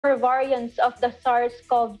variants of the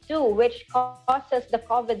SARS-CoV-2, which causes the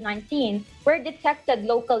COVID-19, were detected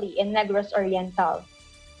locally in Negros Oriental.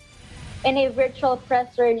 In a virtual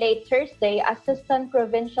presser late Thursday, Assistant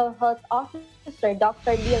Provincial Health Officer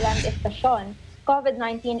Dr. Leland Estacion,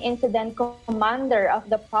 COVID-19 incident commander of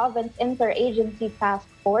the province interagency task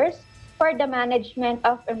force for the management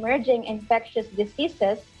of emerging infectious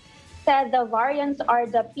diseases, said the variants are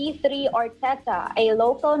the P3 or Theta, a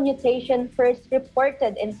local mutation first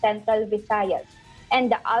reported in Central Visayas,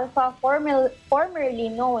 and the Alpha, formerly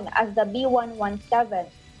known as the B117,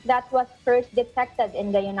 that was first detected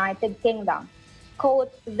in the United Kingdom. Quote,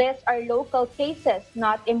 these are local cases,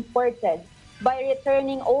 not imported. By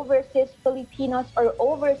returning overseas Filipinos or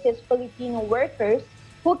overseas Filipino workers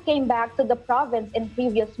who came back to the province in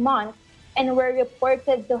previous months and were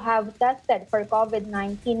reported to have tested for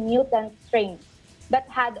COVID-19 mutant strains, but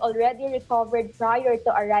had already recovered prior to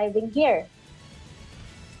arriving here.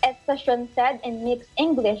 Estacion said in mixed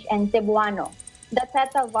English and Cebuano. The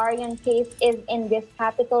Theta variant case is in this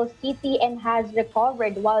capital city and has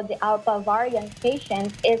recovered while the Alpha variant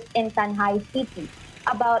patient is in Tanjay City,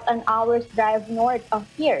 about an hour's drive north of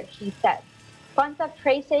here, she said. Contact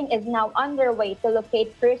tracing is now underway to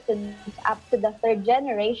locate persons up to the third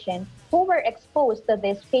generation who were exposed to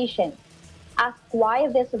these patients. Asked why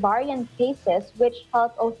these variant cases, which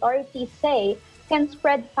health authorities say can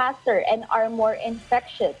spread faster and are more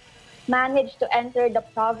infectious, managed to enter the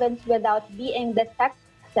province without being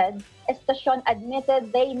detected, Estacion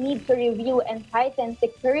admitted they need to review and tighten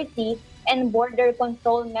security and border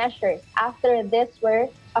control measures after these were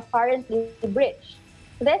apparently breached.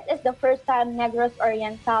 This is the first time Negros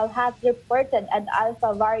Oriental has reported an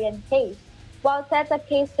Alpha variant case, while Theta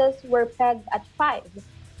cases were pegged at 5.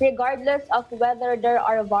 Regardless of whether there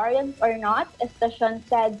are variants or not, Estacion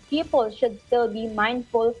said people should still be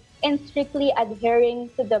mindful in strictly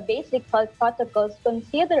adhering to the basic health protocols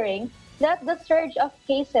considering that the surge of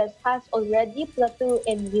cases has already plateaued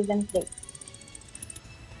in recent days.